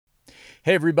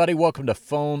Hey everybody, welcome to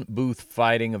Phone Booth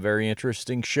Fighting, a very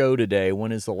interesting show today.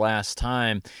 When is the last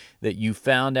time that you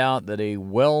found out that a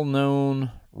well-known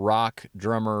rock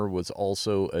drummer was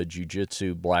also a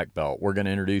jiu-jitsu black belt? We're going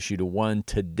to introduce you to one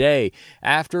today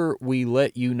after we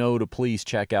let you know to please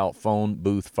check out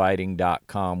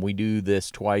phoneboothfighting.com. We do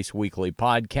this twice weekly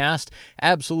podcast,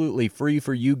 absolutely free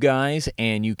for you guys,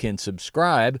 and you can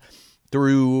subscribe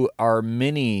through our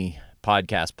many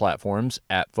podcast platforms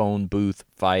at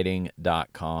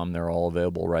phoneboothfighting.com. They're all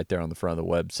available right there on the front of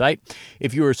the website.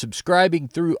 If you are subscribing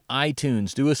through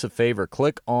iTunes, do us a favor,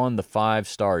 click on the 5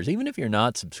 stars. Even if you're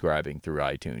not subscribing through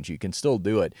iTunes, you can still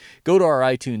do it. Go to our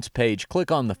iTunes page, click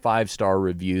on the 5-star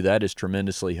review. That is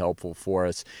tremendously helpful for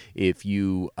us. If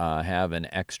you have an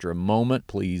extra moment,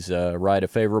 please write a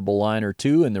favorable line or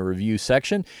two in the review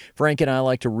section. Frank and I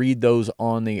like to read those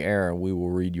on the air, and we will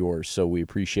read yours. So we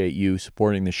appreciate you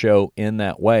supporting the show in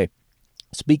that way.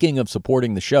 Speaking of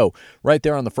supporting the show, right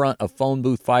there on the front of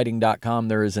phoneboothfighting.com,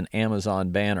 there is an Amazon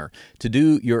banner. To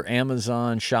do your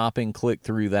Amazon shopping, click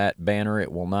through that banner.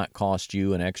 It will not cost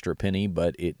you an extra penny,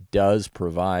 but it does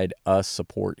provide us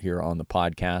support here on the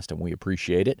podcast, and we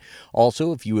appreciate it.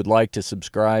 Also, if you would like to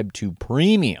subscribe to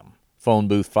premium Phone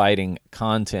Booth Fighting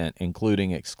content,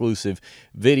 including exclusive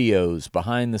videos,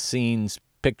 behind-the-scenes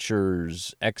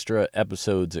pictures, extra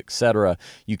episodes, etc.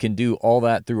 You can do all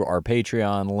that through our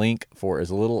Patreon link for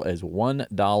as little as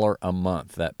 $1 a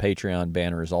month. That Patreon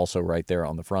banner is also right there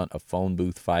on the front of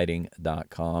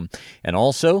phoneboothfighting.com. And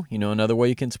also, another way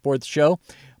you can support the show,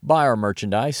 buy our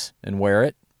merchandise and wear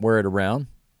it around.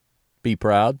 Be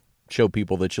proud. Show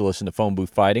people that you listen to Phone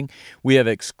Booth Fighting. We have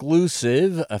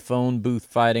exclusive Phone Booth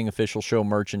Fighting official show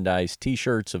merchandise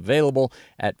t-shirts available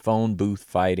at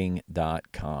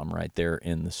phoneboothfighting.com right there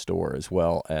in the store, as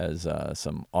well as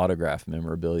some autographed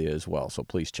memorabilia as well. So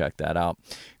please check that out.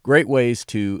 Great ways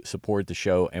to support the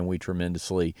show, and we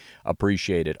tremendously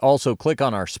appreciate it. Also, click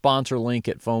on our sponsor link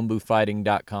at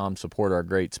phoneboothfighting.com. Support our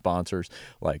great sponsors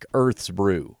like Earth's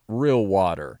Brew, Real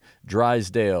Water,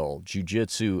 Drysdale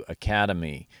Jiu-Jitsu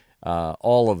Academy.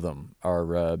 All of them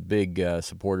are big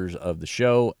supporters of the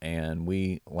show, and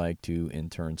we like to,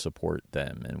 in turn, support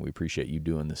them, and we appreciate you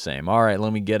doing the same. All right,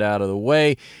 let me get out of the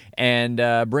way and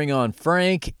bring on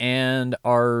Frank and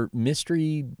our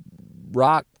mystery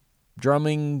rock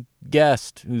drumming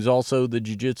guest, who's also the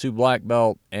jiu-jitsu black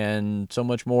belt and so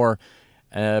much more.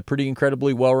 Pretty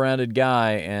incredibly well-rounded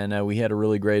guy, and we had a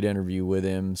really great interview with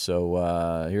him.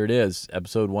 So here it is,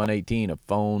 episode 118 of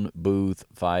Phone Booth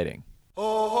Fighting.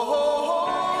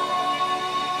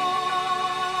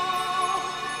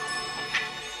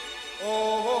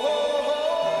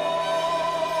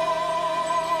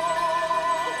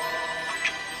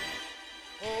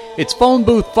 It's Phone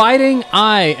Booth Fighting.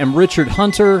 I am Richard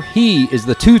Hunter. He is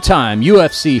the two-time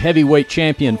UFC heavyweight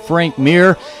champion, Frank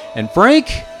Mir. And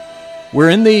Frank, we're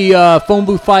in the Phone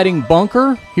Booth Fighting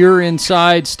bunker here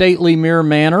inside stately Mir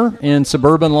Manor in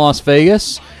suburban Las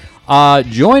Vegas.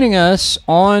 Joining us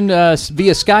on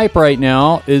via Skype right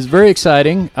now is very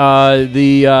exciting.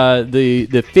 The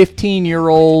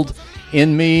 15-year-old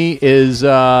in me is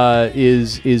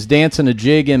dancing a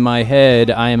jig in my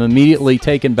head. I am immediately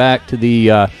taken back to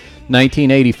the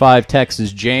 1985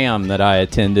 Texas Jam that I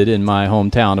attended in my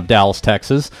hometown of Dallas,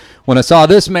 Texas, when I saw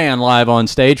this man live on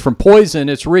stage from Poison.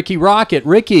 It's Rikki Rockett.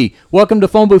 Rikki, welcome to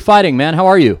Phone Booth Fighting, man. How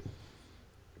are you?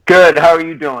 Good. How are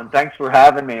you doing? Thanks for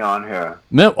having me on here.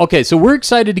 Okay, so we're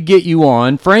excited to get you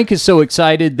on. Frank is so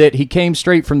excited that he came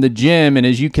straight from the gym, and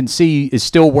as you can see, is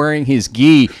still wearing his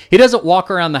gi. He doesn't walk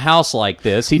around the house like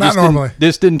this. Not normally.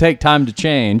 This didn't take time to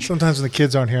change. Sometimes when the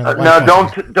kids aren't here. No,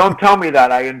 don't tell me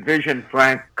that. I envision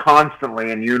Frank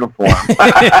constantly in uniform.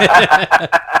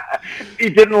 He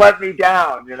didn't let me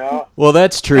down, Well,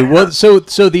 that's true. Well, so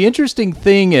the interesting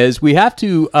thing is we have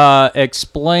to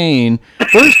explain,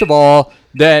 first of all,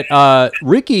 that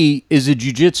Rikki is a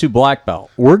jiu-jitsu black belt.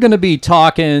 We're going to be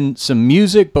talking some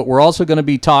music, but we're also going to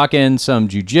be talking some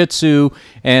jiu-jitsu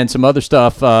and some other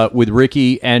stuff with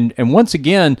Rikki. And once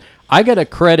again, I got to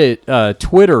credit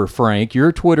Twitter, Frank,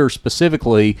 your Twitter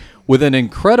specifically, with an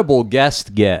incredible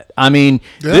guest get. I mean,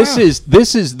 This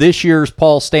is this year's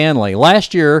Paul Stanley.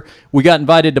 Last year, we got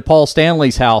invited to Paul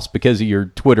Stanley's house because of your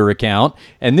Twitter account.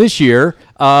 And this year,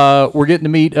 we're getting to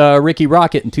meet Rikki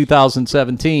Rockett in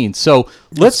 2017. So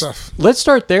let's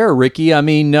start there, Rikki. I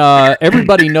mean,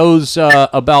 everybody knows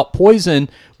about Poison,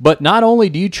 but not only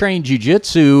do you train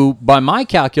jiu-jitsu, by my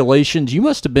calculations, you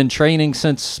must have been training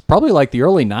since probably like the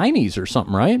early 90s or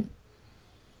something, right?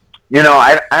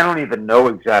 I don't even know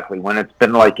exactly when. It's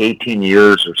been like 18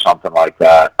 years or something like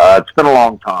that. It's been a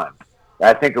long time.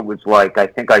 I think it was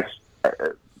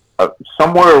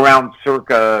somewhere around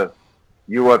circa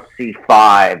UFC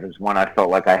 5 is when I felt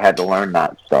like I had to learn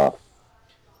that stuff.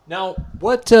 Now,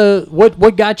 what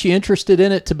got you interested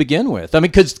in it to begin with? I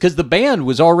mean, because the band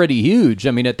was already huge.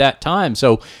 I mean, at that time,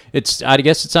 so I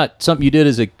guess it's not something you did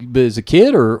as a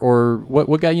kid, or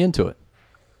what got you into it?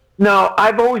 No,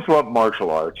 I've always loved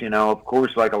martial arts. Of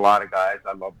course, like a lot of guys,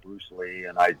 I love Bruce Lee,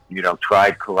 and I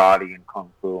tried karate and kung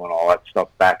fu and all that stuff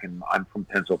I'm from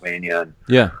Pennsylvania, and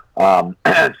yeah,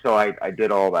 so I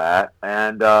did all that,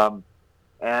 and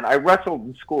I wrestled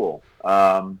in school,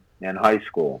 in high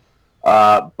school.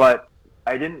 But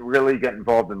I didn't really get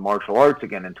involved in martial arts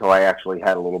again until I actually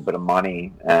had a little bit of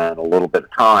money and a little bit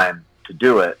of time to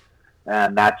do it.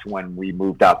 And that's when we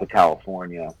moved out to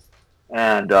California.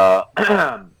 And, the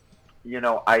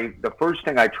first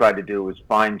thing I tried to do was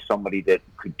find somebody that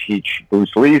could teach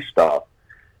Bruce Lee stuff.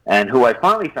 And who I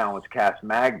finally found was Cass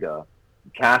Magda.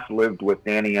 Cass lived with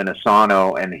Danny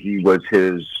Inosanto, and he was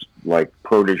his,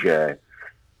 protege.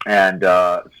 And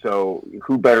so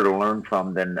who better to learn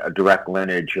from than a direct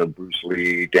lineage of Bruce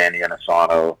Lee, Danny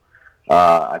Inosanto.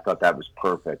 I thought that was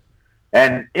perfect.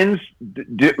 And in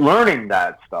learning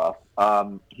that stuff,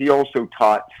 he also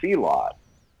taught Silat.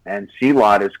 And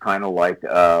Silat is kind of like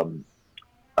a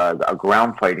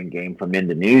ground fighting game from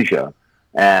Indonesia.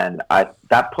 And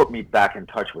that put me back in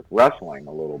touch with wrestling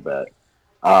a little bit.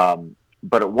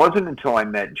 But it wasn't until I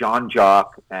met John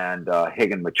Jock and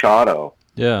Higan Machado,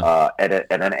 at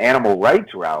an animal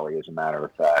rights rally, as a matter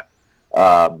of fact.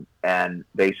 And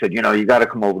they said, you got to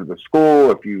come over to the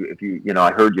school. If you,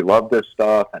 I heard you love this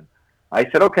stuff. And I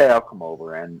said, okay, I'll come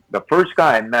over. And the first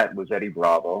guy I met was Eddie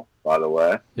Bravo, by the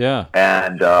way. Yeah.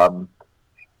 And,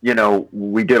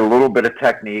 we did a little bit of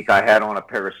technique. I had on a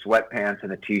pair of sweatpants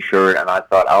and a T-shirt, and I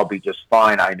thought I'll be just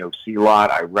fine. I know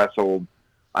Silat. I wrestled.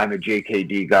 I'm a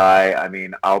JKD guy. I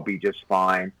mean, I'll be just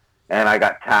fine. And I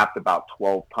got tapped about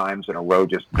 12 times in a row,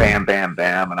 just bam, bam,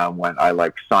 bam. And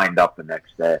I signed up the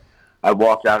next day. I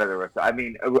walked out of there. I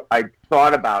mean, I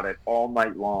thought about it all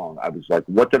night long. I was like,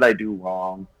 what did I do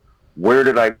wrong? Where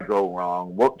did I go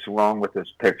wrong? What's wrong with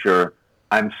this picture?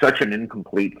 I'm such an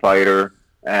incomplete fighter.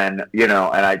 And, and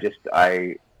I just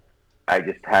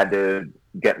had to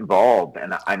get involved.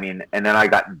 And I mean, and then I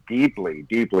got deeply,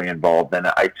 deeply involved. And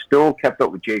I still kept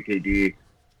up with JKD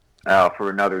for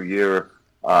another year.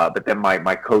 But then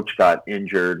my coach got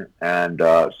injured and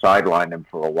sidelined him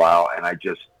for a while. And I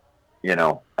just,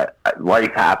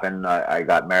 life happened. I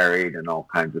got married and all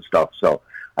kinds of stuff. So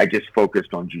I just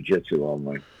focused on jiu-jitsu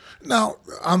only. Now,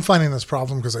 I'm finding this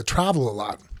problem because I travel a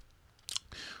lot.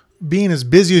 Being as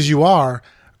busy as you are,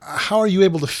 how are you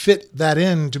able to fit that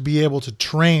in to be able to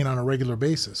train on a regular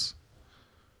basis?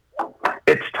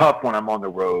 It's tough when I'm on the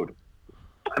road.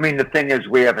 I mean, the thing is,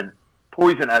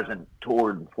 Poison hasn't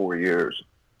toured in 4 years.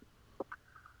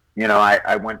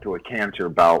 I went to a cancer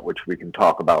bout, which we can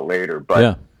talk about later.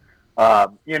 But,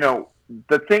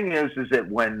 the thing is that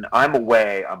when I'm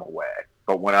away, I'm away.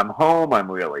 But when I'm home, I'm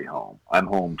really home. I'm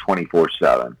home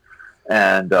 24/7.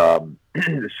 And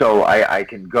so I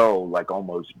can go like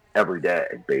almost every day,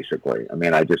 basically. I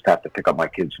mean, I just have to pick up my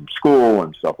kids from school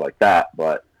and stuff like that.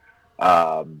 But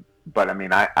I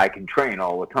mean, I can train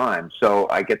all the time. So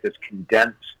I get this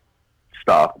condensed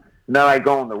stuff. And then I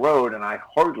go on the road and I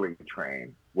hardly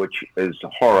train, which is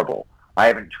horrible. I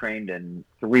haven't trained in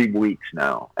 3 weeks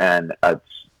now. And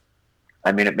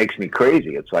it makes me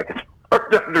crazy. It's like, it's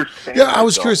hard to understand. Yeah, I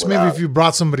was curious maybe if you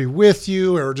brought somebody with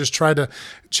you or just tried to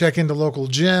check into local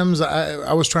gyms.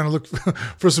 I was trying to look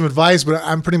for some advice, but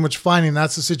I'm pretty much finding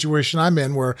that's the situation I'm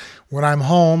in, where when I'm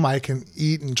home, I can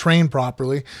eat and train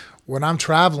properly. When I'm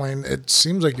traveling, it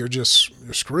seems like you're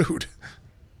screwed.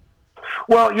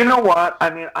 Well, you know what? I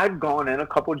mean, I've gone in a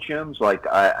couple of gyms. Like,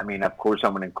 I mean, of course, I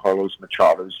went in Carlos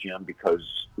Machado's gym because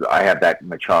I have that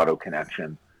Machado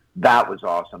connection. That was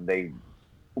awesome. They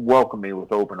welcomed me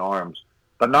with open arms.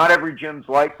 But not every gym's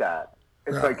like that.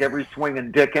 It's like every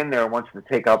swinging dick in there wants to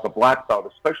take out the black belt,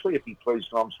 especially if he plays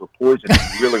drums for Poison. You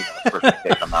really want to first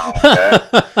take him out. Okay?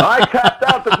 I tapped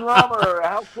out the drummer.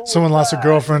 How cool! Someone lost a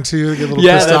girlfriend too. Get a little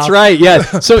pissed off. That's right. Yeah,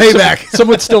 so payback.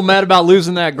 Someone's still mad about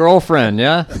losing that girlfriend.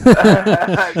 Yeah.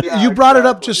 You brought it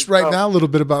up just right now a little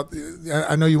bit about.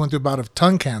 I know you went through a bout of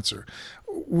tongue cancer.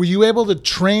 Were you able to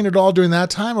train at all during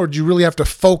that time, or did you really have to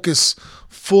focus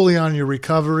fully on your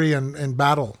recovery and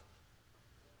battle?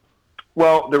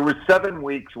 Well, there were 7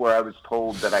 weeks where I was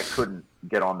told that I couldn't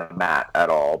get on the mat at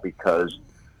all because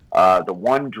the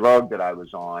one drug that I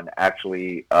was on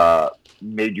actually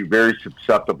made you very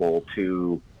susceptible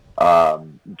to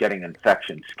getting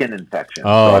skin infection.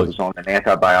 Oh. So I was on an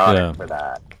antibiotic for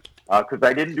that because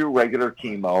I didn't do regular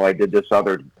chemo. I did this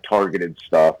other targeted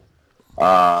stuff,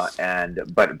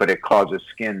 but it causes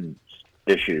skin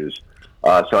issues.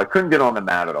 So I couldn't get on the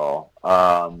mat at all.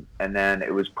 And then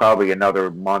it was probably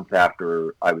another month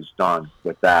after I was done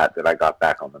with that I got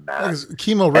back on the mat.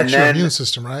 Chemo wrecks your immune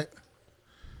system, right?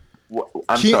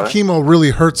 I'm sorry? Chemo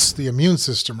really hurts the immune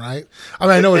system, right? I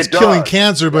mean, I know it's killing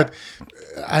cancer, but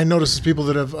I notice people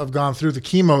that have gone through the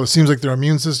chemo, it seems like their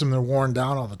immune system, they're worn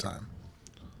down all the time.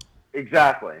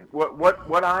 Exactly.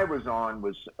 What I was on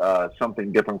was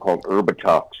something different called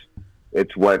Erbitux.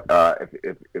 It's what,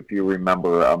 if you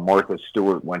remember, Martha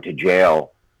Stewart went to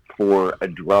jail for a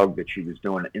drug that she was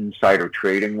doing insider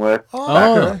trading with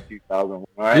back in 2001.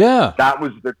 Right? Yeah, that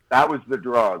was the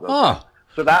drug. Okay? Oh.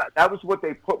 So that was what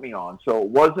they put me on. So it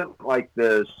wasn't like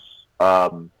this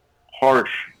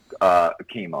harsh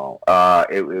chemo.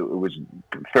 It was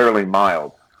fairly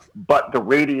mild, but the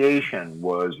radiation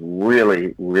was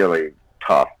really, really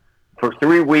tough. For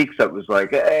 3 weeks, it was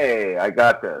like, hey, I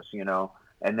got this,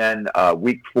 And then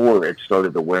week 4, it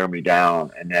started to wear me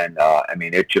down. And then,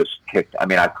 it just kicked.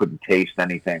 I couldn't taste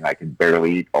anything. I could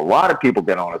barely eat. A lot of people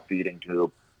get on a feeding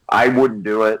tube. I wouldn't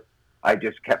do it. I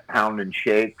just kept pounding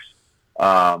shakes,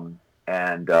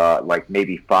 like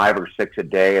maybe 5 or 6 a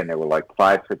day. And they were like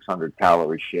 500-600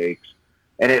 calorie shakes.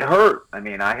 And it hurt.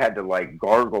 I had to like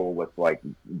gargle with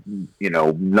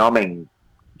numbing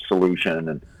solution.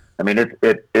 And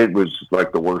it was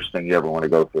like the worst thing you ever want to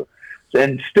go through.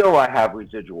 And still, I have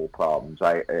residual problems.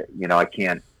 I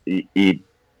can't eat,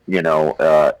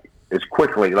 as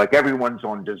quickly. Like everyone's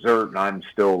on dessert, and I'm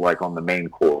still like on the main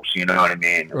course. You know what I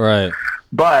mean? Right.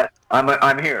 But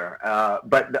I'm here.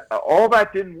 But all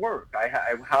that didn't work.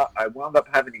 I wound up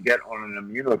having to get on an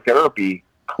immunotherapy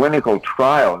clinical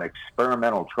trial, an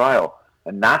experimental trial,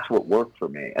 and that's what worked for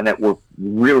me. And it worked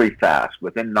really fast.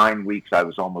 Within 9 weeks, I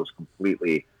was almost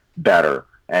completely better.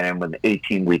 And then within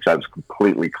 18 weeks, I was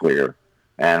completely clear.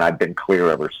 And I've been clear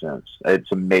ever since.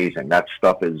 It's amazing. That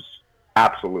stuff is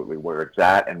absolutely where it's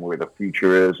at and where the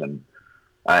future is. And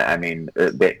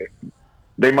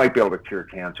they might be able to cure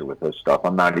cancer with this stuff.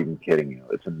 I'm not even kidding you.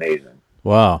 It's amazing.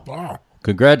 Wow.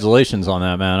 Congratulations on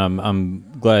that, man. I'm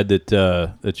glad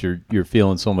that you're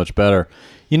feeling so much better.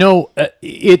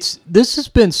 This has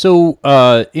been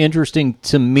so interesting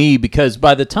to me because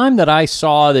by the time that I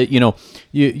saw that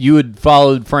you had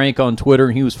followed Frank on Twitter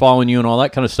and he was following you and all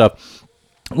that kind of stuff.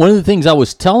 One of the things I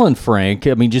was telling Frank,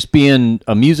 just being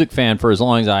a music fan for as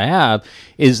long as I have,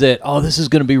 is that, this is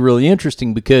going to be really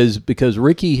interesting because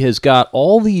Rikki has got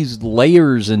all these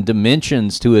layers and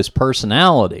dimensions to his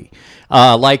personality,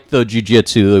 like the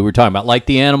jiu-jitsu that we're talking about, like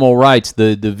the animal rights,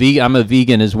 I'm a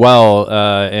vegan as well,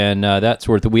 and that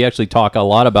sort of thing. We actually talk a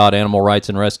lot about animal rights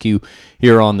and rescue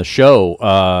here on the show,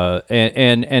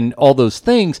 and all those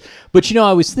things. But,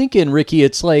 I was thinking, Rikki,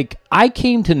 it's like I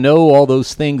came to know all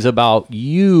those things about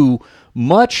you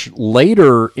much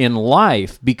later in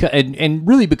life and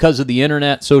really because of the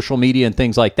internet, social media, and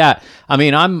things like that.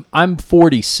 I'm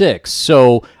 46,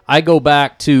 so I go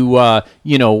back to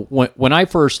when I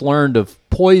first learned of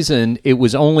Poison, it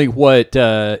was only what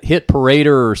Hit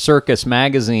Parader or Circus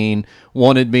Magazine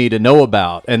wanted me to know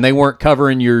about, and they weren't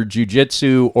covering your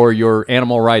jiu-jitsu or your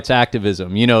animal rights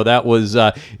activism. That was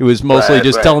it was mostly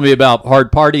just telling me about hard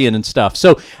partying and stuff.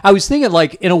 So I was thinking,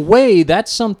 like, in a way,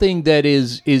 that's something that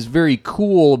is very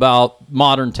cool about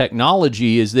modern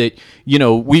technology, is that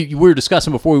we were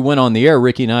discussing before we went on the air,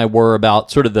 Rikki and I were,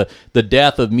 about sort of the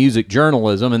death of music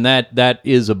journalism, and that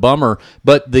is a bummer.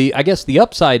 But I guess the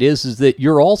upside is that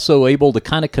you're also able to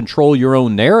kind of control your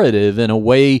own narrative in a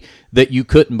way that you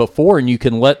couldn't before, and you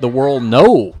can let the world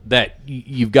know that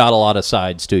you've got a lot of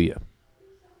sides to you.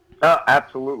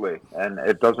 Absolutely, and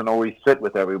it doesn't always fit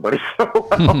with everybody so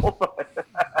well.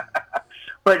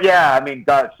 But yeah,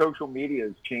 God, social media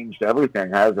has changed everything,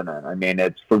 hasn't it?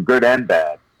 It's for good and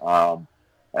bad.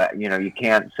 You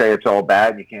can't say it's all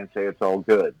bad, and you can't say it's all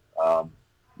good.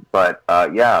 But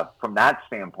from that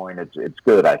standpoint, it's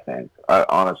good, I think.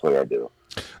 Honestly, I do.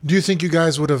 Do you think you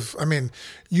guys would have,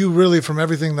 you really, from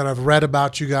everything that I've read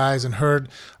about you guys and heard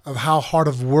of how hard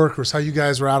of workers, how you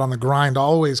guys were out on the grind,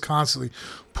 always constantly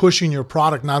pushing your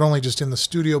product, not only just in the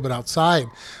studio, but outside.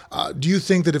 Do you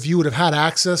think that if you would have had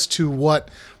access to what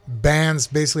bands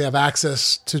basically have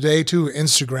access today to,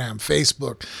 Instagram,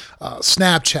 Facebook,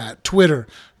 Snapchat, Twitter,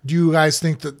 do you guys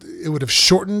think that it would have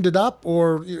shortened it up,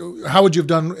 or how would you have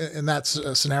done in that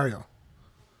scenario?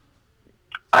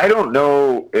 I don't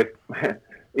know if,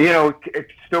 it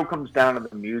still comes down to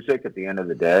the music at the end of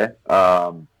the day.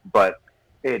 But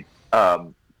here's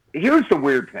the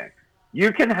weird thing.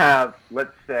 You can have,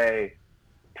 let's say,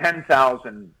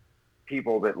 10,000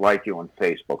 people that like you on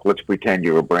Facebook. Let's pretend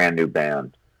you're a brand new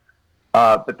band.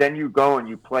 But then you go and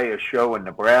you play a show in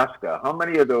Nebraska. How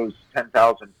many of those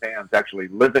 10,000 fans actually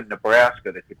live in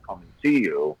Nebraska that could come and see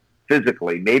you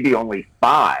physically? Maybe only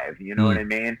 5. You know what I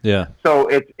mean? Yeah. So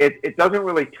it doesn't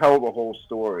really tell the whole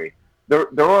story. There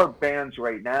are bands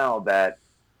right now that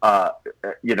have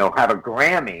a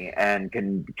Grammy and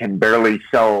can barely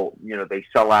sell. They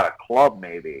sell out a club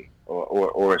maybe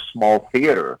or a small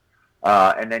theater.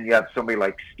 And then you have somebody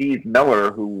like Steve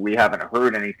Miller, who we haven't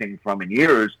heard anything from in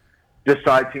years,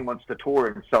 decides he wants to tour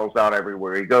and sells out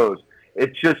everywhere he goes.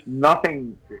 It's just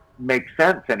nothing makes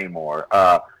sense anymore.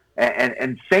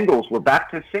 And singles, we're back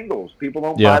to singles. People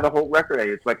don't buy the whole record.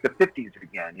 It's like the 50s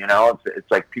again, It's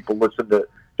like people listen to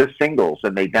singles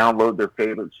and they download their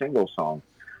favorite single song.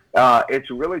 It's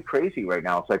really crazy right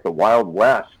now. It's like the Wild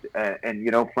West. And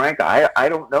Frank, I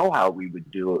don't know how we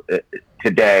would do it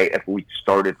today if we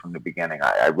started from the beginning.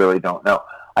 I really don't know.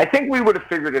 I think we would have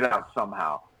figured it out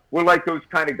somehow. We're like those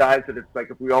kind of guys that it's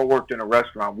like if we all worked in a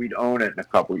restaurant, we'd own it in a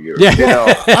couple of years.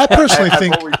 Yeah. I personally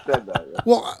think. I've always said that. Yeah.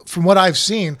 Well, from what I've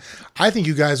seen, I think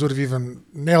you guys would have even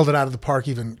nailed it out of the park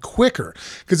even quicker,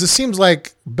 because it seems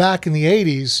like back in the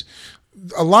 80s,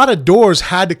 a lot of doors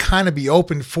had to kind of be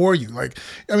opened for you. Like,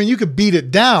 I mean, you could beat it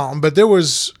down, but there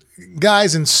was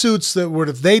guys in suits that would,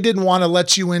 if they didn't want to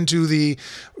let you into the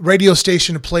radio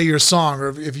station to play your song, or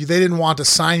if they didn't want to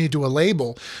sign you to a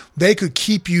label, they could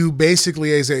keep you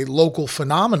basically as a local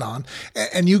phenomenon.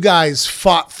 And you guys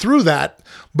fought through that.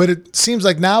 But it seems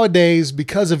like nowadays,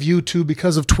 because of YouTube,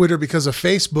 because of Twitter, because of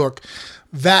Facebook,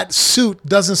 that suit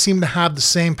doesn't seem to have the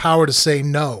same power to say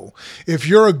no. If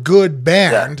you're a good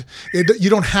band, you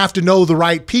don't have to know the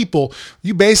right people.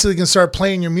 You basically can start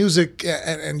playing your music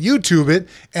and YouTube it,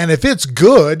 and if it's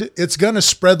good, it's going to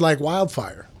spread like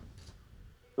wildfire.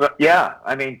 Yeah,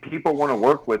 I mean, people want to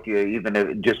work with you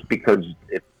even just because.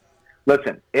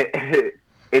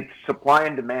 It's supply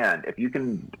and demand. If you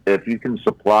can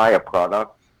supply a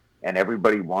product and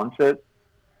everybody wants it,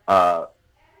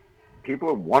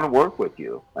 people want to work with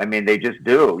you. I mean, they just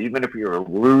do. Even if you're a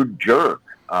rude jerk,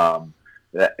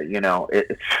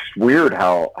 it's weird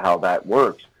how that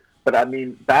works. But I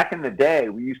mean, back in the day,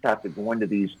 we used to have to go into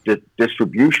these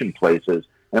distribution places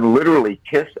and literally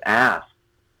kiss ass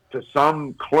to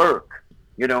some clerk,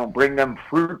 and bring them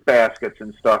fruit baskets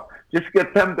and stuff, just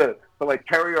get them to like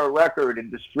carry our record and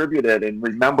distribute it and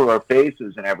remember our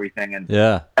faces and everything. And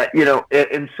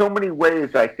in so many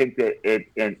ways, I think that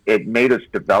it made us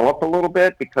develop a little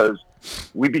bit, because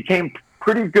we became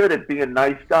pretty good at being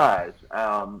nice guys,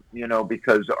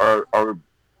 because our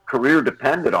career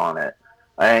depended on it.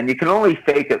 And you can only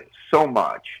fake it so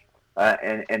much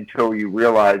until you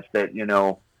realize that,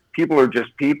 people are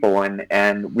just people,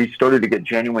 and we started to get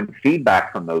genuine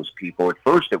feedback from those people. At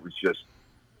first, it was just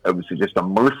a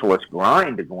merciless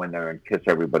grind to go in there and kiss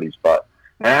everybody's butt.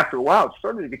 And after a while, it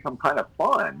started to become kind of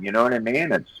fun. You know what I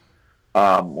mean? It's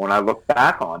when I look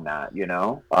back on that,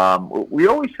 we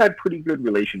always had pretty good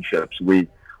relationships.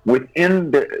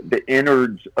 Within the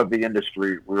innards of the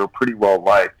industry, we were pretty well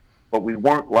liked, but we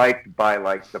weren't liked by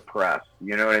like the press.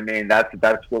 You know what I mean? That's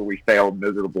where we failed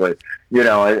miserably.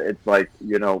 It's like,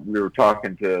 we were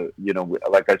talking to,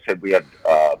 like I said, we had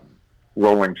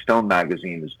Rolling Stone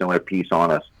magazine was doing a piece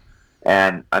on us.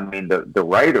 And I mean, the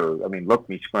writer, looked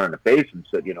me square in the face and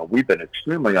said, we've been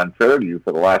extremely unfair to you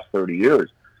for the last 30 years.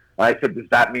 And I said, does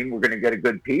that mean we're going to get a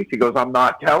good piece? He goes, I'm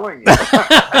not telling you.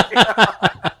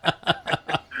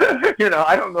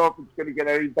 I don't know if it's going to get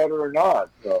any better or not.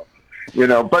 So,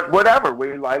 but whatever.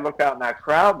 I look out in that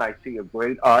crowd and I see a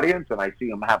great audience, and I see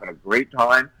them having a great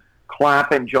time,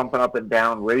 clapping, jumping up and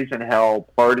down, raising hell,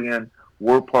 partying.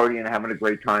 We're partying, having a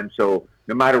great time. So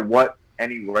no matter what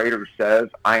any writer says,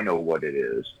 I know what it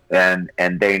is, and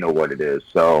they know what it is.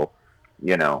 So,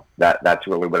 that's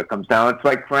really what it comes down. It's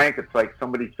like Frank. It's like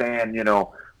somebody saying,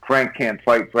 Frank can't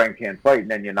fight, and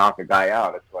then you knock a guy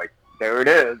out. It's like, there it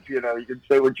is. You can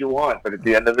say what you want, but at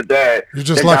the end of the day, you're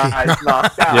just lucky. Guy's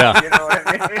knocked out. Yeah. You know what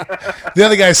I mean? The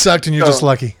other guy sucked, and you're just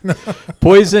lucky.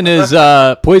 Poison is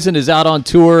out on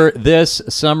tour this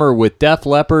summer with Def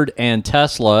Leppard and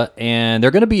Tesla, and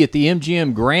they're going to be at the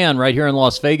MGM Grand right here in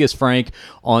Las Vegas, Frank,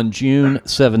 on June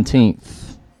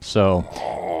 17th.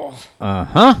 So,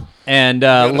 And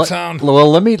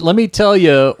let me tell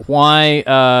you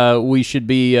why we should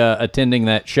be attending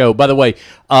that show. By the way,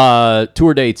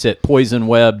 tour dates at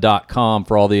poisonweb.com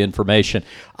for all the information.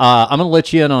 I'm going to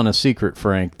let you in on a secret,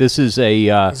 Frank. This is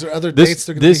is there other dates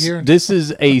they're going to be here? This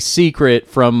is a secret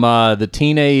from the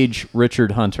teenage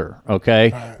Richard Hunter,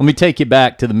 okay? Right. Let me take you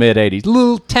back to the mid-'80s, a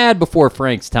little tad before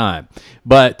Frank's time.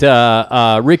 But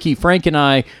Rikki, Frank and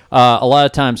I a lot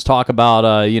of times talk about,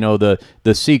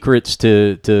 the secrets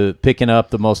to picking up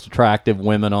the most attractive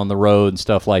women on the road and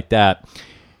stuff like that.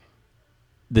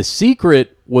 The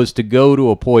secret was to go to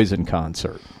a Poison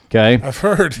concert, okay? I've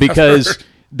heard. Because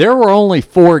there were only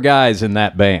 4 guys in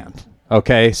that band.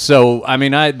 Okay, so I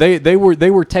mean, they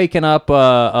were taking up a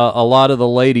lot of the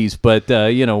ladies, but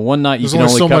one night There's you can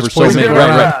only so cover much so poison many.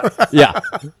 around. Right. Yeah.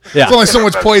 There's only so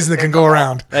much poison that can go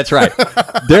around. That's right.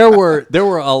 There were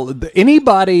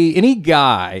any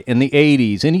guy in the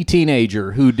 '80s, any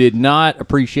teenager who did not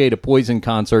appreciate a Poison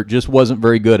concert just wasn't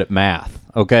very good at math.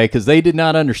 Okay, because they did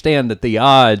not understand that the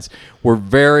odds were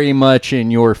very much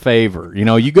in your favor.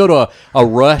 You go to a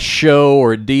Rush show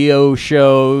or a Dio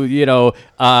show,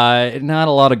 not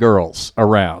a lot of girls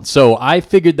around. So I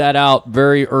figured that out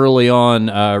very early on,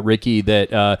 Rikki,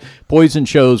 that Poison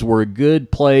shows were a good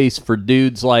place for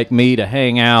dudes like me to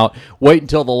hang out, wait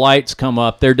until the lights come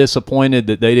up. They're disappointed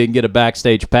that they didn't get a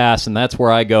backstage pass, and that's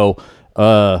where I go,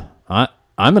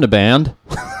 I'm in a band.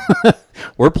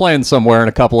 We're playing somewhere in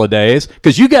a couple of days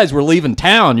because you guys were leaving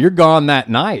town. You're gone that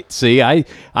night. See, I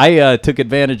took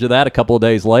advantage of that a couple of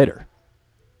days later.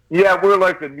 Yeah, we're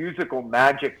like the musical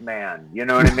Magic Man. You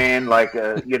know what I mean? Like,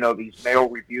 these male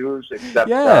reviews, except,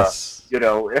 yes.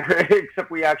 Except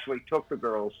we actually took the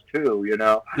girls too,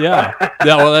 Yeah. Yeah,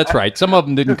 well, that's right. Some of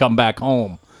them didn't come back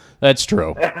home. That's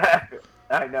true.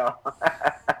 I know.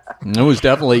 It was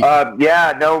definitely.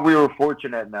 We were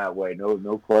fortunate in that way.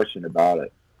 No question about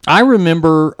it. I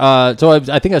remember, so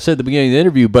I think I said at the beginning of the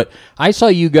interview, but I saw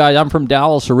you guys, I'm from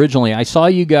Dallas originally. I saw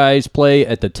you guys play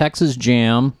at the Texas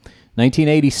Jam,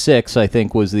 1986, I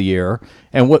think was the year.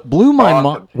 And what blew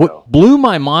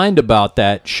my mind about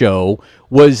that show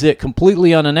was that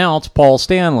completely unannounced, Paul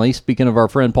Stanley, speaking of our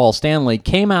friend Paul Stanley,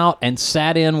 came out and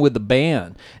sat in with the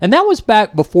band. And that was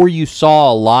back before you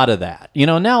saw a lot of that.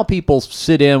 Now people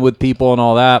sit in with people and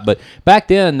all that, but back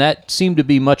then that seemed to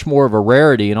be much more of a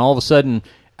rarity. And all of a sudden,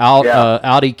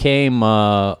 out he came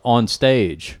on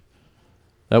stage.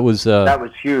 That was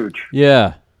huge.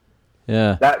 Yeah.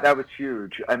 Yeah. That was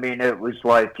huge. I mean, it was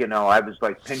like, I was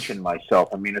like pinching myself.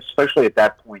 I mean, especially at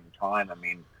that point in time. I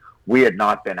mean, we had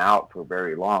not been out for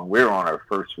very long. We were on our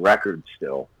first record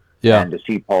still. Yeah. And to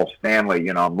see Paul Stanley,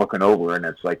 I'm looking over and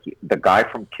it's like the guy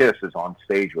from Kiss is on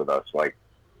stage with us. Like,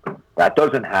 that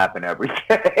doesn't happen every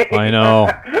day. I know.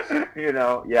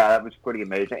 That was pretty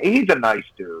amazing. He's a nice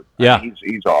dude. Yeah. I mean,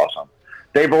 he's awesome.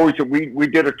 They've always, we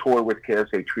did a tour with Kiss.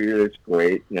 They treated us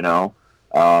great, Def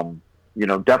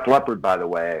Leppard, by the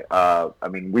way.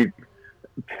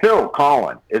 Phil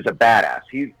Collin is a badass.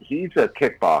 He's a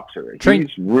kickboxer.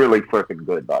 He's really freaking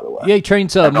good, by the way. Yeah, he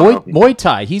trains Muay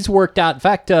Thai. He's worked out. In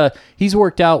fact, he's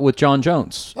worked out with John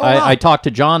Jones. Oh, wow. I talked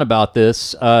to John about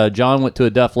this. John went to a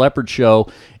Def Leppard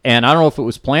show, and I don't know if it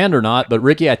was planned or not, but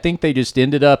Rikki, I think they just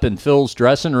ended up in Phil's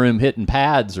dressing room hitting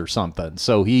pads or something.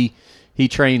 So he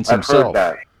trains himself. I've heard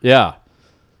that. Yeah.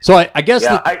 So I guess.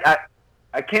 Yeah,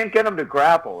 I can't get him to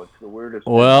grapple. It's the weirdest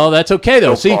thing. Well, that's okay,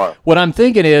 though. So far. What I'm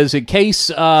thinking is, in case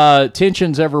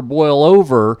tensions ever boil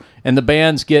over and the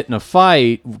bands get in a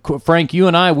fight, Frank, you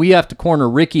and I, we have to corner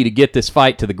Rikki to get this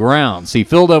fight to the ground. See,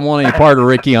 Phil doesn't want any part of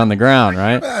Rikki on the ground,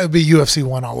 right? It'd be UFC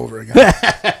 1 all over again.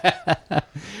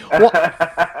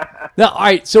 Now, all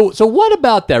right, so what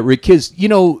about that, Rick? Because,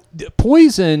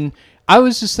 Poison... I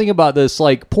was just thinking about this,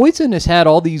 like, Poison has had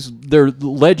all their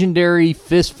legendary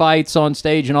fist fights on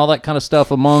stage and all that kind of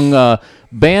stuff among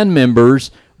band members,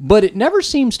 but it never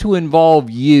seems to involve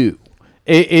you.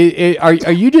 Are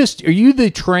you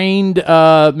the trained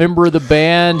member of the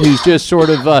band who's just sort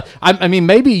of? I mean,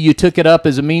 maybe you took it up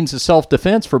as a means of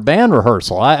self-defense for band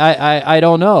rehearsal. I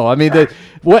don't know. I mean,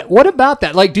 what about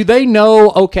that? Like, do they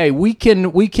know? Okay, we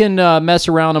can mess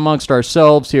around amongst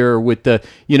ourselves here with the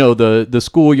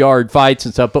schoolyard fights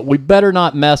and stuff, but we better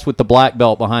not mess with the black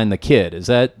belt behind the kid. Is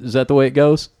that the way it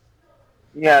goes?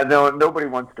 Yeah, no, nobody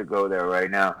wants to go there right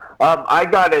now. I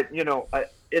got it.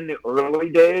 In the early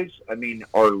days, I mean,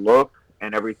 our look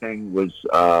and everything was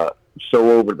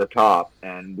so over the top,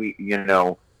 and we,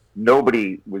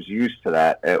 nobody was used to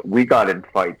that. We got in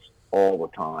fights all the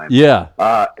time. Yeah.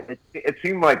 It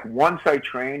seemed like once I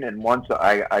trained and once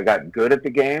I got good at the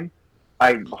game,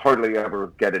 I hardly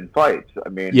ever get in fights. I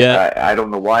mean, yeah. I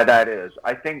don't know why that is.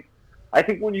 I think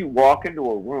when you walk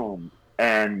into a room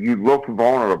and you look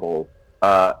vulnerable,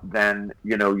 then,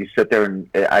 you sit there and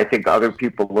I think other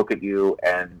people look at you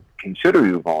and consider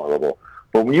you vulnerable.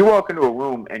 But when you walk into a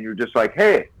room and you're just like,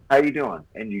 hey, how you doing?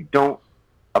 And you don't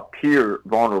appear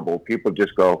vulnerable, people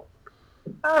just go,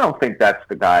 I don't think that's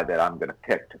the guy that I'm going to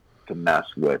pick to mess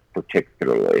with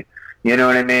particularly. You know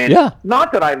what I mean? Yeah.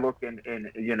 Not that I look in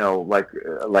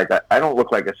I don't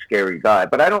look like a scary guy,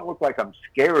 but I don't look like I'm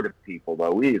scared of people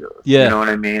though either. Yeah. You know what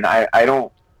I mean? I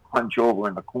don't hunch over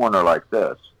in the corner like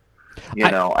this.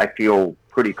 I feel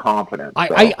pretty confident. So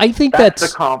I think that's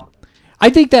the confidence. I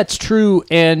think that's true,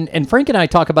 and Frank and I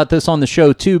talk about this on the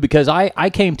show too, because I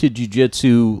came to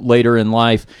jiu-jitsu later in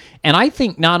life, and I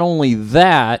think not only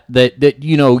that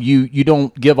you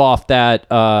don't give off that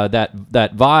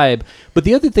vibe, but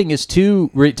the other thing is too.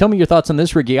 Tell me your thoughts on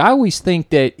this, Rikki. I always think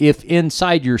that if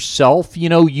inside yourself,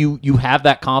 you have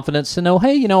that confidence to know,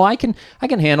 hey, I can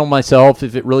handle myself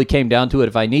if it really came down to it,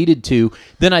 if I needed to,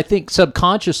 then I think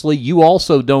subconsciously you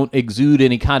also don't exude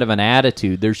any kind of an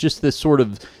attitude. There's just this sort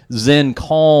of zen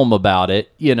calm about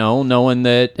it, knowing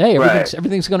that, hey,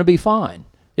 everything's going to be fine.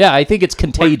 Yeah, I think it's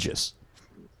contagious.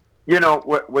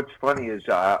 What's funny is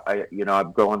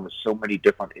I'm going to so many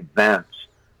different events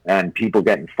and people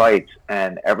get in fights,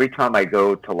 and every time I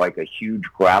go to like a huge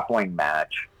grappling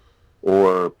match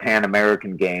or Pan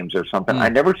American Games or something, I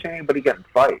never see anybody get in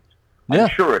fights. Yeah. I'm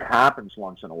sure it happens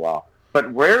once in a while,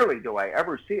 but rarely do I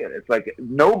ever see it. It's like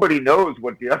nobody knows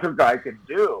what the other guy can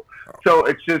do. So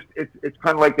it's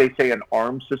kind of like they say an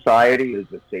armed society is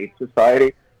a safe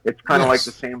society. It's kind of like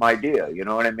the same idea. You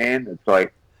know what I mean? It's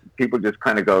like people just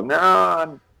kind of go,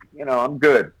 no, I'm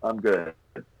good.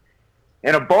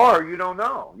 In a bar, you don't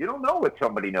know. You don't know what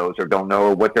somebody knows or don't know,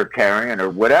 or what they're carrying or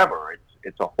whatever.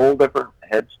 It's a whole different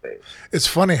headspace. It's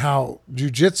funny how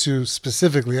jiu-jitsu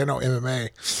specifically, I know MMA,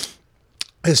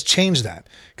 has changed that.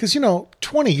 Because,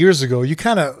 20 years ago, you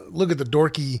kind of look at the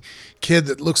dorky kid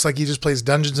that looks like he just plays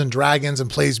Dungeons and Dragons and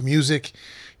plays music.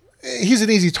 He's an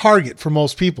easy target for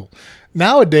most people.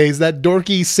 Nowadays, that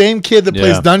dorky same kid that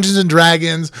plays Dungeons and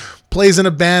Dragons, plays in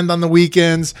a band on the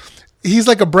weekends, he's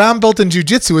like a brown belt in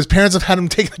jiu-jitsu. His parents have had him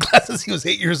take the classes. He was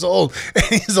 8 years old, and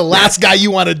he's the last guy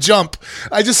you want to jump.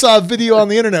 I just saw a video on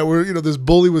the internet where this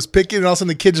bully was picking, and all of a sudden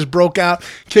the kid just broke out,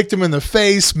 kicked him in the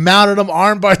face, mounted him,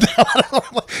 armbarred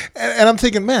down. And I'm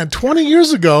thinking, man, 20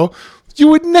 years ago, you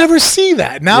would never see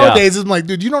that. Nowadays, I'm like,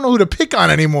 dude, you don't know who to pick on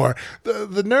anymore.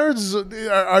 The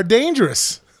nerds are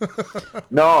dangerous.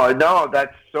 No,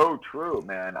 that's so true,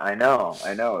 man. I know.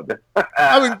 I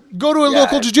mean, go to a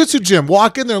local jiu-jitsu gym,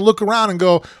 walk in there, look around and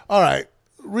go, all right,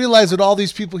 realize that all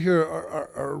these people here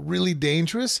are really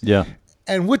dangerous. Yeah.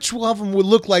 And which one of them would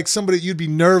look like somebody you'd be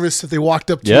nervous if they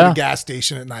walked up to a gas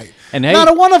station at night? And not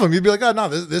a one of them. You'd be like, oh, no,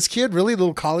 this kid, really?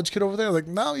 Little college kid over there? Like,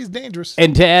 no, he's dangerous.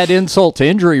 And to add insult to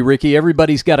injury, Rikki,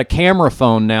 everybody's got a camera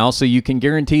phone now, so you can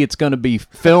guarantee it's going to be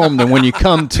filmed. And when you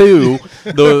come to,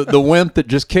 the wimp that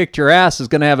just kicked your ass is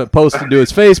going to have it posted to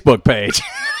his Facebook page.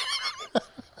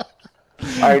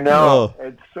 I know.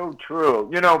 It's so true.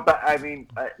 But I mean,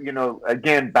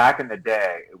 again, back in the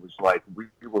day, it was like we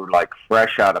were like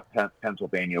fresh out of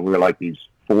Pennsylvania. We were like these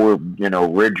 4,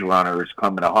 ridge runners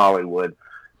coming to Hollywood,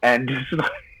 and just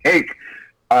like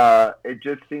it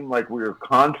just seemed like we were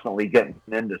constantly getting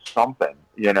into something.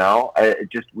 It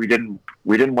just we didn't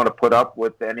want to put up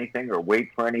with anything or wait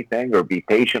for anything or be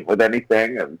patient with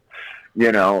anything, and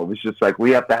it was just like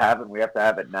we have to have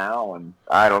it now. And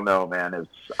I don't know, man.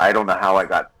 I don't know how I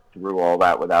got through all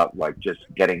that without like just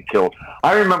getting killed.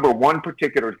 I remember one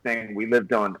particular thing. We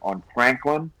lived on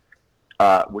Franklin,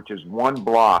 which is one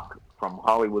block from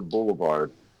Hollywood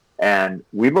Boulevard, and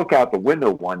we look out the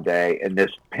window one day, and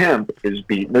this pimp is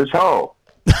beating his hoe.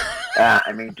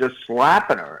 Just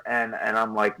slapping her, and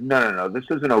I'm like, no, this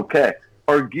isn't okay.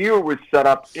 Our gear was set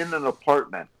up in an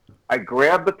apartment. I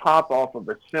grabbed the top off of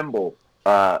a cymbal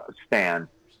stand,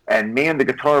 and me and the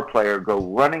guitar player go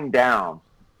running down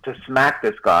to smack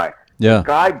this guy. Yeah. The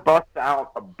guy busts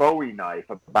out a Bowie knife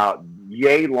about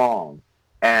yay long,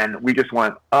 and we just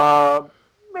went,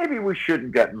 maybe we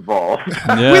shouldn't get involved.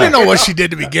 Yeah. We didn't know what she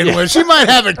did to begin with. She might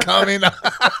have it coming.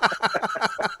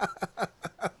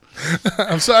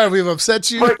 I'm sorry we've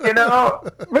upset you. But,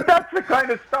 but that's the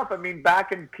kind of stuff. I mean,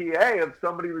 back in PA, if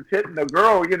somebody was hitting a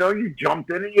girl, you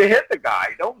jumped in and you hit the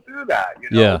guy. Don't do that.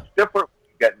 It's different when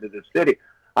you get into the city.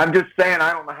 I'm just saying,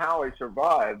 I don't know how I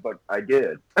survived, but I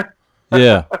did.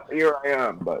 Yeah. Here I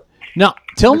am, but now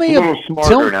tell me, a little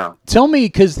smarter now. Tell me,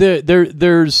 because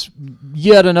there's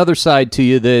yet another side to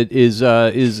you that is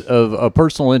of a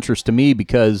personal interest to me,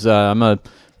 because I'm a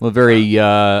a very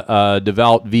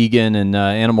devout vegan and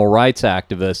animal rights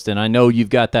activist, and I know you've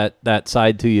got that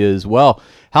side to you as well.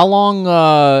 How long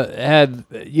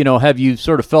have you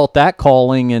sort of felt that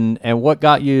calling, and what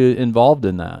got you involved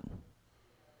in that?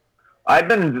 I've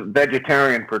been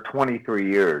vegetarian for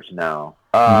 23 years now.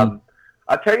 I'll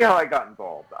tell you how I got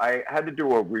involved. I had to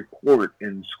do a report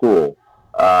in school,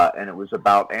 and it was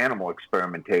about animal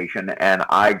experimentation, and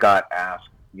I got asked,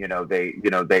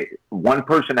 one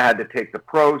person had to take the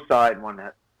pro side, one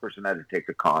person had to take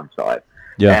the con side.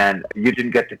 Yeah. And you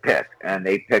didn't get to pick, and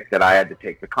they picked that I had to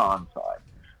take the con side.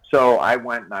 So I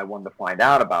went and I wanted to find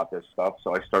out about this stuff,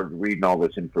 so I started reading all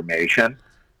this information,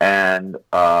 and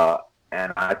I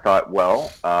thought,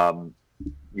 well,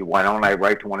 why don't I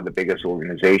write to one of the biggest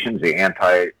organizations, the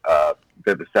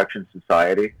Anti-Vivisection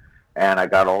Society, and I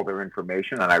got all their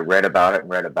information, and I read about it,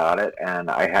 and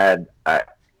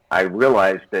I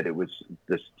realized that it was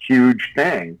this huge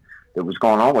thing that was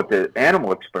going on with the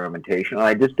animal experimentation, and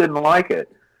I just didn't like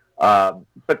it.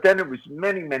 But then it was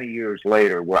many, many years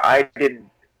later where I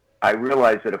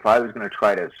realized that if I was going to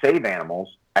try to save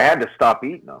animals, I had to stop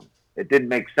eating them. It didn't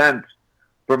make sense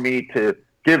for me to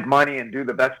give money and do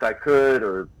the best I could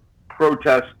or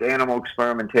protest animal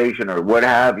experimentation or what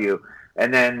have you,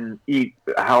 and then eat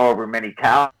however many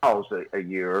cows a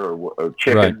year or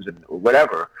chickens and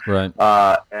whatever. Right.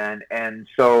 And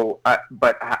so,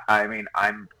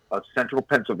 I'm a central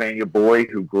Pennsylvania boy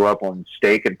who grew up on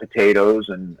steak and potatoes,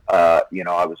 and I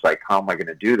was like, how am I going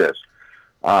to do this?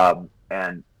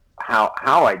 And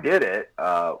how I did it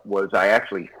was I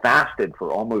actually fasted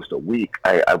for almost a week.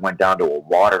 I went down to a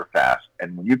water fast,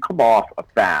 and when you come off a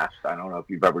fast, I don't know if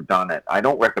you've ever done it. I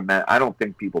don't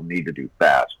think people need to do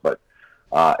fast, but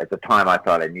at the time I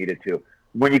thought I needed to.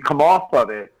 When you come off of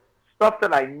it, stuff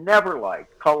that I never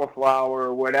liked, cauliflower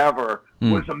or whatever,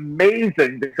 was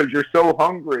amazing because you're so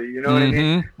hungry. You know what I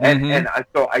mean? And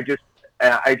so I just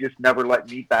never let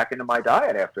meat back into my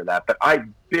diet after that. But I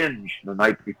binged the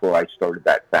night before I started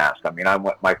that fast. I mean,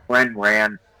 my friend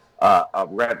ran a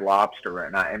Red Lobster,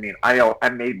 and I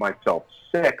made myself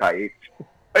sick. I ate so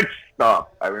much stuff.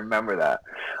 I remember that.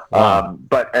 Wow.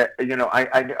 But I've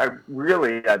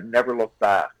never looked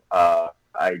back. I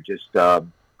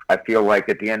feel like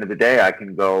at the end of the day, I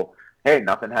can go, hey,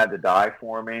 nothing had to die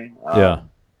for me.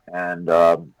 And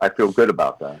I feel good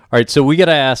about that. All right, so we got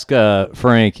to ask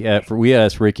Frank. We got to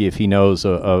ask Rikki if he knows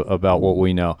about what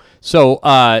we know. So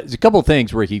there's a couple of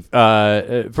things, Rikki.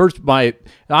 First,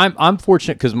 I'm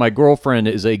fortunate because my girlfriend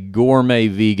is a gourmet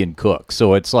vegan cook,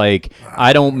 so it's like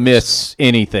I don't miss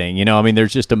anything.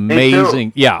 There's just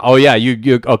amazing. Yeah. Oh yeah.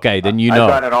 You okay? Then you know. I've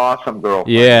got an awesome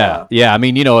girlfriend. Yeah. I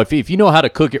mean, if you know how to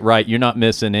cook it right, you're not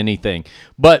missing anything.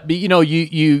 But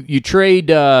you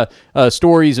trade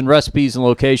stories and recipes and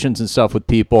locations and stuff with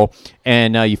people,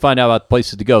 and you find out about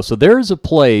places to go. So there is a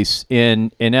place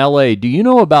in LA. Do you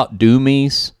know about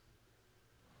Doomies?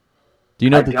 Do you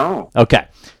know? I don't. Okay,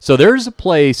 so there's a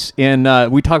place in.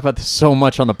 We talk about this so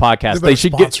much on the podcast. They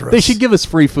should give us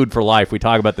free food for life. We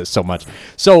talk about this so much.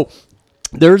 So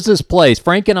there's this place.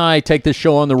 Frank and I take this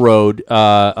show on the road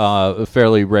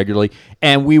fairly regularly,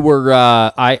 and we were.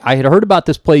 I had heard about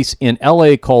this place in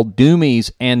LA called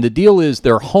Doomies, and the deal is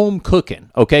they're home cooking.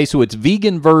 Okay, so it's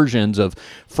vegan versions of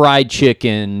fried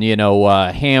chicken,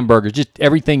 hamburgers, just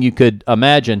everything you could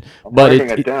imagine.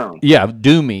 It down. Yeah,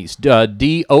 Doomies,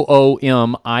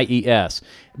 Doomies,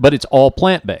 but it's all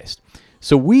plant based.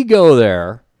 So we go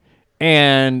there,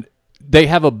 and they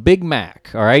have a Big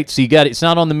Mac, all right? So it's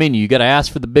not on the menu. You got to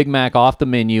ask for the Big Mac off the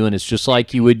menu, and it's just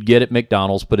like you would get at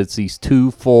McDonald's, but it's these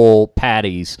 2 full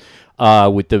patties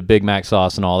with the Big Mac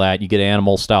sauce and all that. You get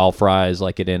animal-style fries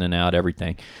like at In-N-Out,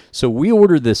 everything. So we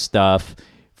order this stuff.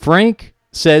 Frank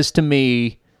says to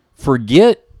me,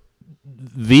 forget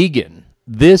vegan.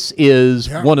 This is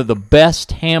one of the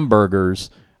best hamburgers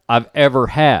I've ever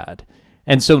had.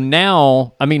 And so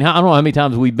now, I don't know how many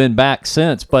times we've been back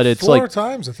since, but it's 4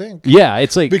 times, I think. Yeah,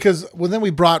 it's like... Because then we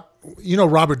brought,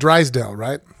 Robert Drysdale,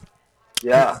 right?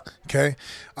 Yeah. Okay.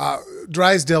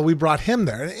 Drysdale, we brought him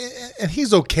there. And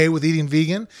he's okay with eating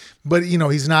vegan, but,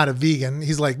 he's not a vegan.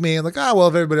 He's like me. I'm like,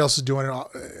 if everybody else is doing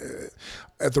it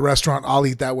at the restaurant, I'll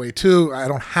eat that way too. I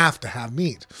don't have to have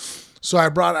meat. So I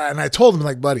told him,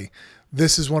 like, buddy,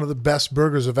 this is one of the best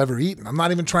burgers I've ever eaten. I'm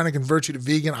not even trying to convert you to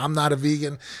vegan. I'm not a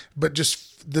vegan, but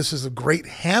this is a great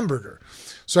hamburger.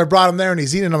 So I brought him there, and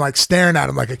he's eating. I'm like staring at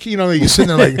him, like he's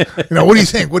sitting there, like, what do you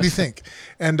think? What do you think?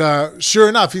 And sure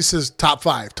enough, he says top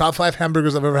five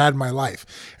hamburgers I've ever had in my life.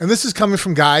 And this is coming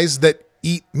from guys that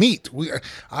eat meat.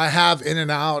 I have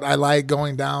In-N-Out. I like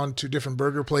going down to different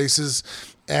burger places.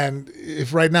 And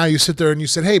if right now you sit there and you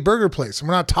said, "Hey, burger place," and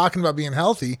we're not talking about being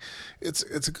healthy, it's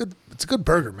a good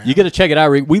burger, man. You got to check it out,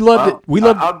 Rick. We loved it. We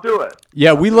loved. I'll do it.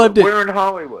 Yeah, we loved it. We're in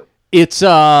Hollywood. It's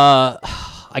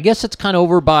I guess it's kind of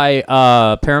over by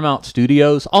Paramount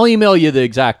Studios. I'll email you the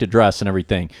exact address and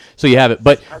everything so you have it.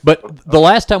 But the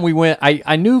last time we went,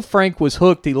 I knew Frank was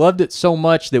hooked. He loved it so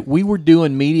much that we were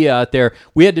doing media out there.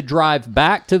 We had to drive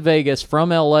back to Vegas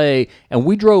from L.A., and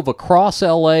we drove across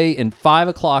L.A. in 5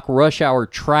 o'clock rush hour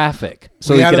traffic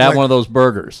so we could have one of those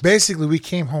burgers. Basically, we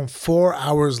came home 4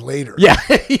 hours later. Yeah.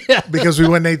 Yeah. Because we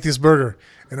went and ate this burger,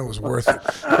 and it was worth it.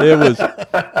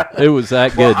 It was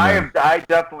that good, man. I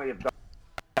definitely have done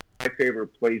my favorite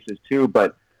places too,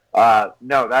 but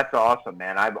no, that's awesome,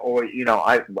 man. I've always,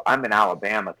 I'm in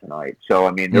Alabama tonight, so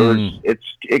I mean,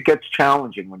 it gets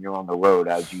challenging when you're on the road,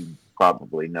 as you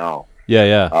probably know.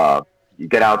 Yeah. You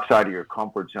get outside of your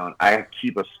comfort zone. I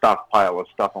keep a stockpile of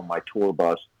stuff on my tour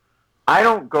bus. I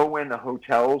don't go into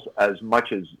hotels as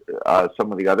much as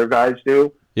some of the other guys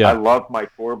do. Yeah. I love my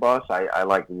tour bus. I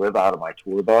like live out of my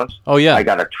tour bus. Oh, yeah. I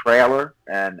got a trailer,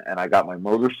 and I got my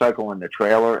motorcycle in the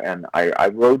trailer, and I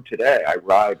rode today. I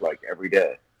ride like every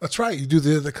day. That's right. You do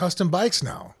the custom bikes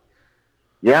now.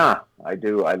 Yeah, I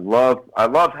do. I love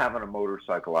having a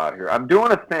motorcycle out here. I'm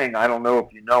doing a thing. I don't know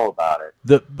if you know about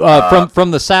it.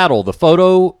 From the saddle, the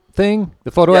photo thing,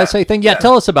 the photo essay thing. Yeah,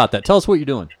 tell us about that. Tell us what you're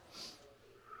doing.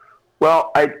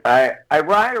 Well, I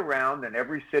ride around in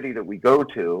every city that we go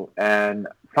to and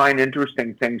find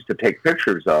interesting things to take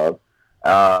pictures of.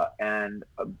 But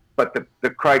the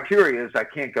criteria is I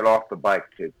can't get off the bike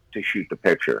to shoot the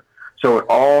picture. So it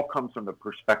all comes from the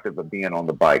perspective of being on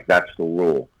the bike. That's the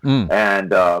rule.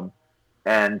 And a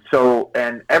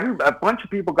bunch of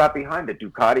people got behind it.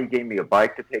 Ducati gave me a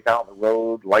bike to take out on the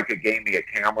road. Leica gave me a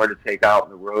camera to take out on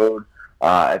the road.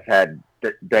 I've had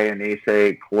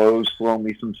Dayanese Clothes throw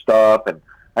me some stuff, and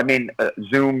I mean,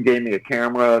 Zoom gave me a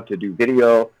camera to do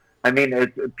video. I mean,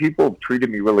 people treated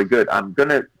me really good. I'm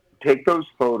gonna take those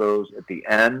photos at the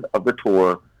end of the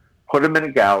tour, put them in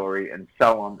a gallery, and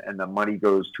sell them, and the money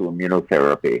goes to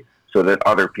immunotherapy so that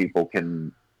other people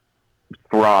can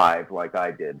thrive like I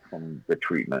did from the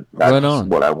treatment. That's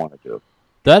what I want to do.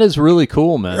 That is really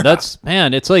cool, man. It's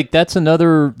like that's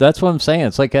what I'm saying.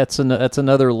 It's like that's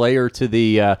another layer to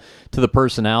the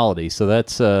personality. So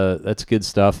that's good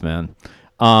stuff, man.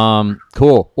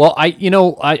 Cool. Well,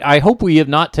 I hope we have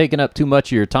not taken up too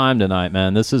much of your time tonight,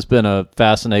 man. This has been a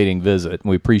fascinating visit, and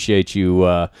we appreciate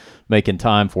you making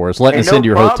time for us, letting us into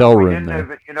your hotel room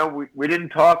there. We didn't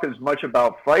talk as much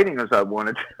about fighting as I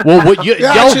wanted to. Well, what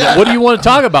do you want to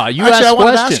talk about? I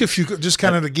wanted to ask you if you could just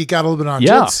kind of geek out a little bit on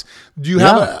jits. Do you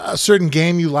have a certain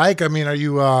game you like? I mean, are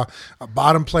you a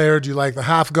bottom player? Do you like the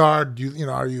half guard?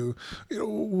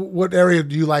 What area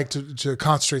do you like to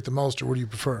concentrate the most, or what do you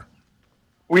prefer?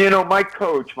 Well, my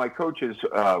coach is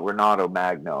Renato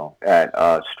Magno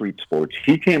at Street Sports.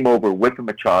 He came over with the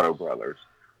Machado brothers.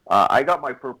 I got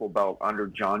my purple belt under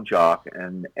John Jock,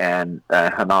 and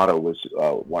Renato was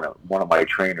one of my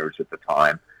trainers at the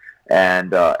time,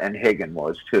 and Hagen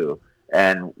was too.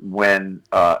 And when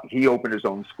he opened his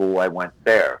own school, I went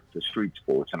there to Street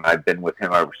Sports, and I've been with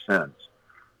him ever since.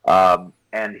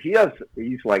 And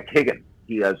he's like Hagen.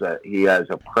 He has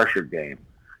a pressure game.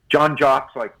 John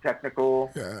Jock's like technical,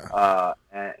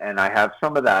 and I have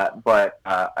some of that, but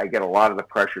I get a lot of the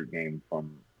pressure game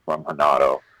from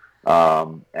Renato.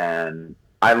 And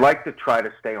I like to try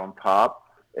to stay on top.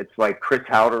 It's like Chris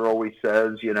Howder always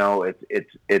says,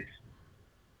 it's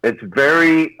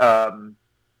very, how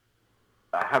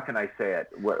can I say it?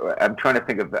 I'm trying to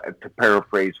think to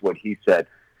paraphrase what he said.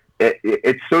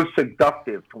 It's so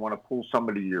seductive to want to pull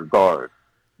somebody to your guard.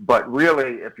 But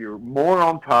really, if you're more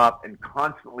on top and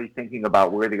constantly thinking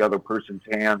about where the other person's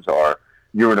hands are,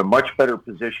 you're in a much better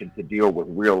position to deal with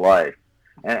real life.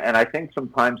 And I think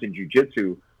sometimes in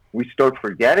jiu-jitsu, we start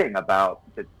forgetting about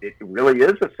that it really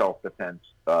is a self-defense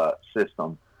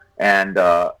system. And,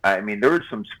 I mean, there are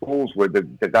some schools where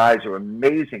the guys are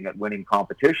amazing at winning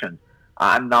competitions.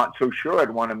 I'm not so sure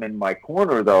I'd want them in my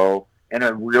corner, though, in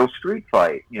a real street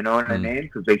fight. You know what I mean?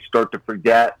 Because they start to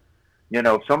forget.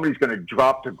 If somebody's going to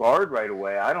drop to guard right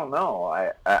away, I don't know.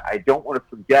 I don't want to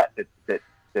forget that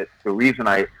the reason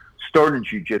I started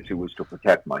jiu-jitsu was to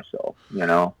protect myself,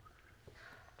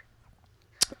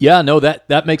 Yeah, no,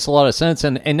 that makes a lot of sense.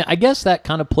 And I guess that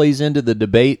kind of plays into the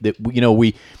debate that,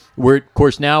 we're, of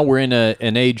course, now we're in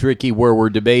an age, Rikki, where we're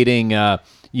debating,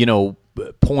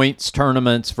 points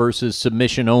tournaments versus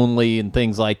submission only and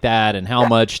things like that. And how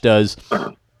much does,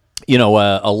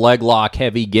 a leg lock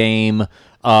heavy game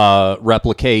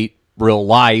replicate real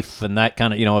life and that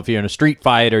kind of, if you're in a street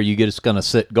fight, are you just going to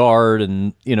sit guard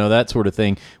and, that sort of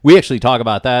thing. We actually talk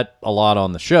about that a lot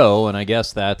on the show, and I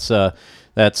guess that's a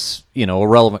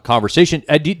relevant conversation.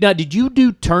 Now, did you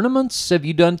do tournaments? Have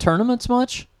you done tournaments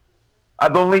much?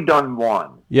 I've only done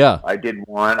one. Yeah. I did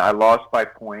one. I lost by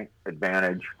point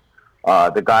advantage.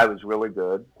 The guy was really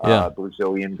good,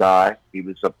 Brazilian guy. He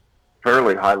was a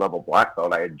fairly high-level black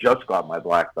belt. I had just got my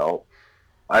black belt.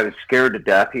 I was scared to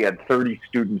death. He had 30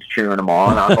 students cheering him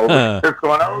on. I'm over there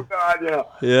going, oh, God,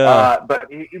 Yeah. But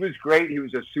he was great. He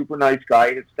was a super nice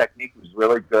guy. His technique was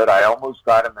really good. I almost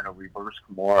got him in a reverse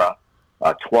Kimura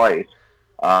twice.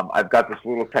 I've got this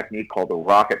little technique called the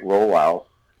Rockett rollout,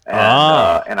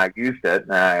 and I used it,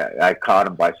 and I caught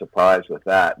him by surprise with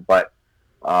that. But,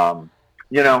 I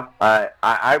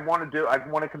want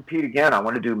to compete again. I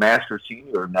want to do Master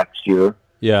Senior next year.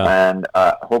 Yeah. And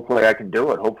hopefully I can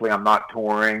do it. Hopefully I'm not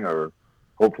touring, or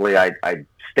hopefully I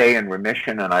stay in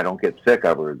remission and I don't get sick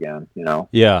ever again,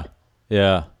 Yeah.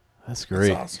 Yeah. That's great.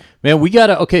 That's awesome. Man, we got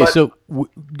to, so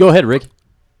go ahead, Rick.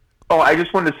 Oh, I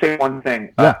just wanted to say one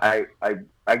thing. Yeah.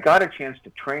 I got a chance to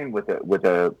train with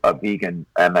a vegan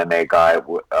MMA guy.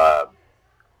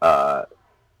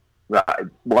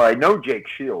 Well, I know Jake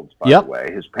Shields, by the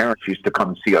way. His parents used to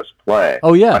come see us play.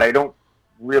 Oh, yeah. But I don't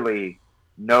really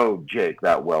know Jake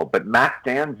that well. But Matt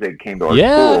Danzig came to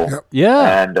our school.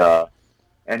 Yeah.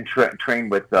 And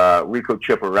trained with Rico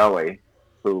Ciparelli,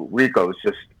 who Rico's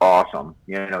just awesome.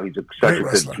 He's such a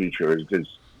good teacher.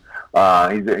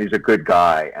 He's a good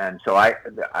guy. And so I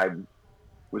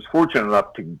was fortunate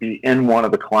enough to be in one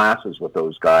of the classes with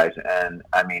those guys. And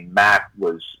I mean, Matt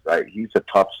was, he's a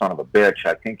tough son of a bitch.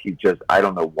 I think I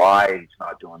don't know why he's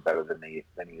not doing better than he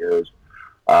is.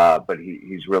 But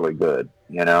he's really good,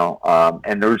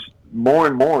 and there's more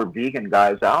and more vegan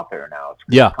guys out there now.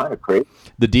 It's kind of crazy.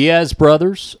 The Diaz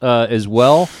brothers as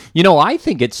well. I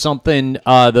think it's something,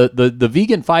 the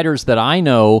vegan fighters that I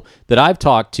know that I've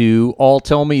talked to all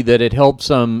tell me that it helps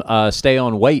them stay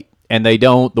on weight. And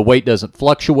the weight doesn't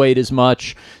fluctuate as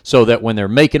much, so that when they're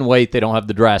making weight, they don't have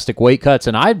the drastic weight cuts.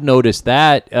 And I've noticed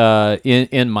that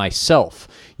in myself.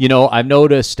 I've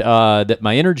noticed that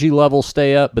my energy levels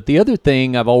stay up. But the other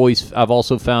thing I've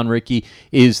also found, Ricky,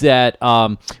 is that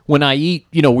when I eat,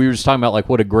 we were just talking about like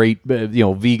what a great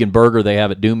vegan burger they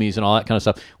have at Doomie's and all that kind of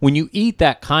stuff. When you eat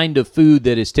that kind of food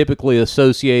that is typically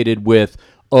associated with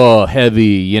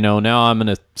heavy, now I'm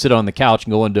going to sit on the couch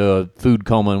and go into a food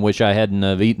coma and wish I hadn't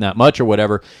have eaten that much or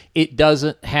whatever. It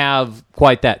doesn't have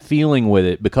quite that feeling with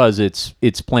it because it's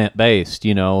plant-based,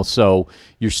 so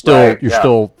you're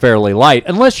still fairly light,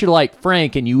 unless you're like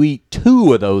Frank and you eat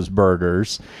 2 of those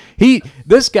burgers. You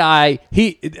want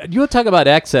to talk about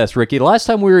excess, Ricky. The last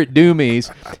time we were at Doomie's,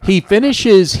 he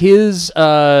finishes his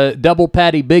double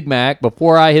patty Big Mac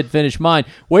before I had finished mine.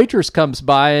 Waitress comes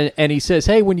by and he says,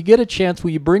 "Hey, when you get a chance,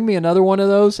 will you bring me another one of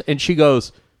those?" And she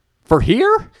goes, "For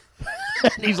here?"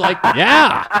 And he's like,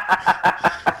 "Yeah."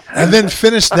 And then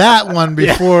finished that one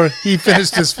before he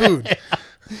finished his food.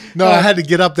 No, I had to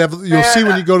get up. You'll see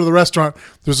when you go to the restaurant,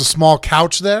 there's a small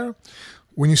couch there.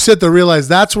 When you sit there, realize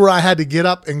that's where I had to get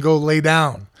up and go lay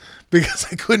down because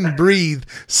I couldn't breathe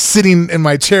sitting in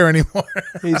my chair anymore.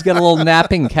 He's got a little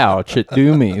napping couch at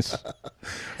Doomie's.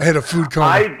 I had a food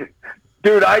coma.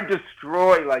 I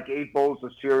destroy like 8 bowls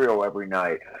of cereal every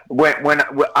night. When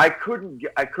I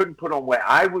couldn't put on weight.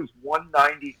 I was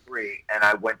 193 and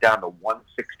I went down to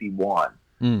 161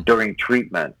 during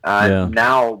treatment.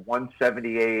 Now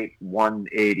 178,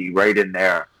 180, right in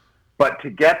there. But to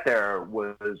get there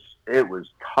was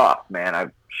tough, man. I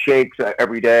shakes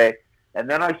every day, and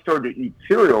then I started to eat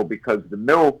cereal because the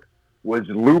milk was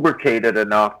lubricated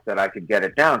enough that I could get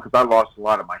it down because I lost a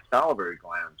lot of my salivary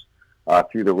glands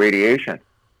through the radiation.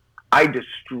 I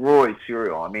destroy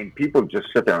cereal. I mean, people just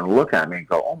sit there and look at me and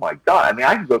go, "Oh my God!" I mean,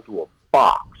 I can go through a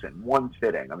box in one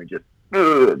sitting. I mean, just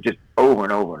over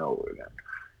and over and over again.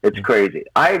 It's crazy.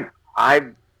 I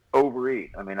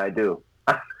overeat. I mean, I do.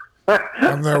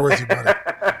 I'm there with you, buddy.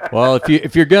 Well,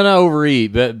 if you're gonna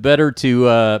overeat, better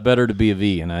to be a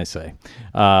vegan, I say.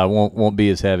 Won't be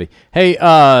as heavy. Hey,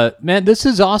 man, this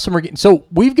is awesome. So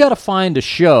we've got to find a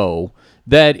show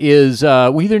that is.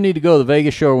 We either need to go to the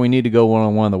Vegas show or we need to go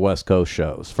on one of the West Coast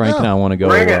shows. Frank and I want to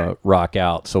go rock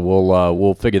out, so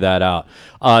we'll figure that out.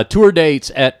 Tour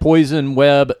dates at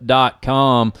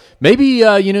poisonweb.com. Maybe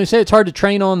you say it's hard to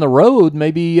train on the road.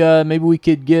 Maybe we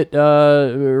could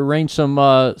arrange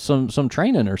some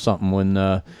training or something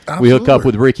when we hook up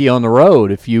with Ricky on the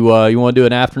road. If you want to do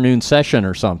an afternoon session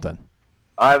or something.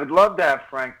 I would love to have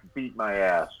Frank beat my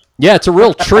ass. Yeah, it's a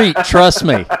real treat. Trust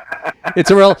me.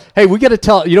 It's a real. Hey, we got to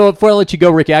tell. You know what? Before I let you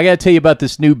go, Ricky, I got to tell you about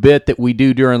this new bit that we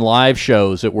do during live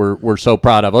shows that we're so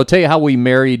proud of. I'll tell you how we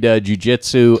married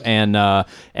jiu-jitsu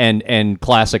and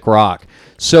classic rock.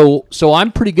 So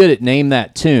I'm pretty good at Name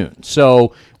That Tune.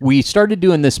 So we started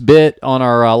doing this bit on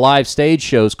our live stage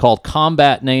shows called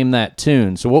Combat Name That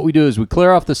Tune. So what we do is we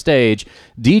clear off the stage,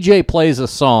 DJ plays a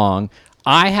song,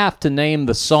 I have to name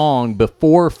the song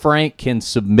before Frank can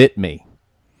submit me.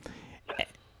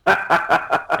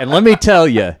 And let me tell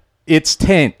you, it's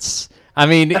tense. I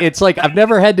mean, it's like I've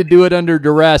never had to do it under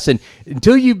duress. And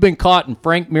until you've been caught in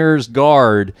Frank Mir's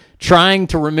guard trying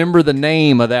to remember the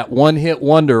name of that one-hit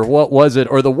wonder, what was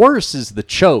it? Or the worst is the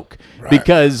choke. Right.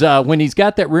 Because when he's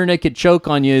got that rear naked choke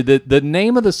on you, the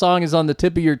name of the song is on the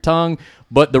tip of your tongue,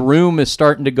 but the room is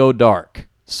starting to go dark.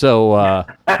 So,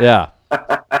 yeah,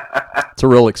 it's a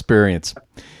real experience.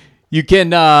 You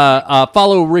can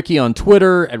follow Rikki on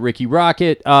Twitter at Rikki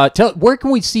Rockett. Where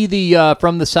can we see the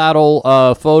From the Saddle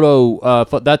photo?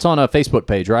 That's on a Facebook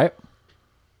page, right?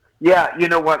 Yeah, you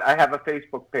know what? I have a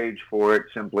Facebook page for it,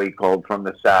 simply called From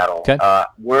the Saddle. Okay.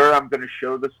 Where I'm going to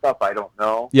show the stuff, I don't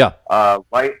know. Yeah.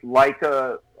 Like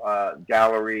a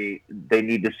gallery, they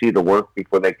need to see the work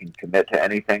before they can commit to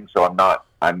anything. So I'm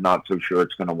not so sure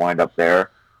it's going to wind up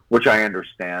there, which I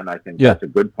understand. I think that's a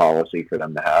good policy for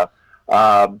them to have.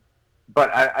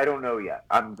 But I don't know yet.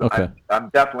 I'm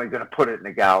definitely going to put it in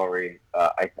a gallery.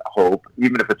 I hope,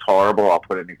 even if it's horrible, I'll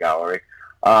put it in a gallery.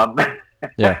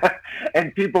 Yeah.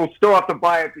 And people still have to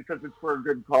buy it because it's for a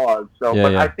good cause.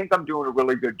 So, I think I'm doing a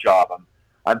really good job.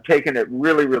 I'm taking it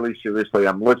really, really seriously.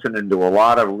 I'm listening to a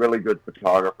lot of really good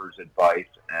photographers' advice,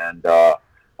 and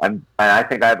I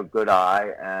think I have a good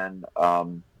eye. And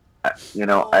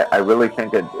I really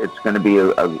think it's going to be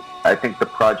I think the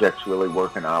project's really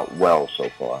working out well so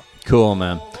far. Cool,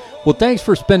 man. Well, thanks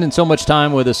for spending so much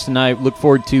time with us tonight. Look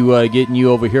forward to getting you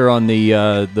over here on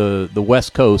the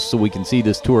West Coast so we can see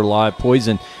this tour live.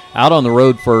 Poison out on the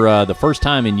road for the first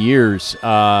time in years,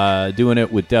 doing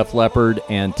it with Def Leppard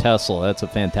and Tesla. That's a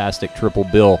fantastic triple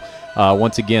bill.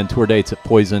 Once again, tour dates at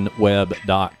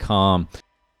poisonweb.com.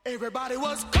 Everybody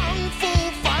was kung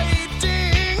fu